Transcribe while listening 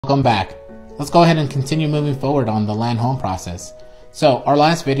Welcome back. Let's go ahead and continue moving forward on the land home process. So our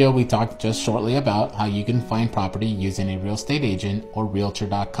last video we talked just shortly about how you can find property using a real estate agent or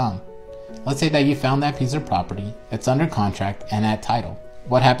realtor.com. Let's say that you found that piece of property, it's under contract and at title.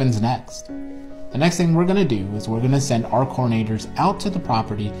 What happens next? The next thing we're going to do is we're going to send our coordinators out to the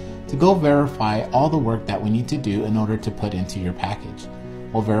property to go verify all the work that we need to do in order to put into your package.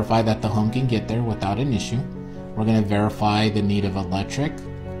 We'll verify that the home can get there without an issue. We're going to verify the need of electric,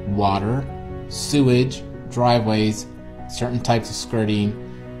 water, sewage, driveways, certain types of skirting,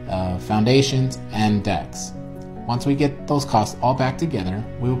 foundations, and decks. Once we get those costs all back together,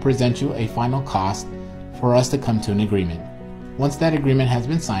 we will present you a final cost for us to come to an agreement. Once that agreement has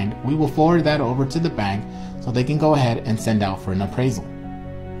been signed, we will forward that over to the bank so they can go ahead and send out for an appraisal.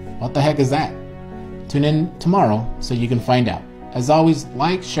 What the heck is that? Tune in tomorrow so you can find out. As always,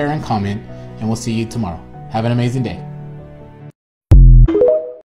 like, share, and comment, and we'll see you tomorrow. Have an amazing day.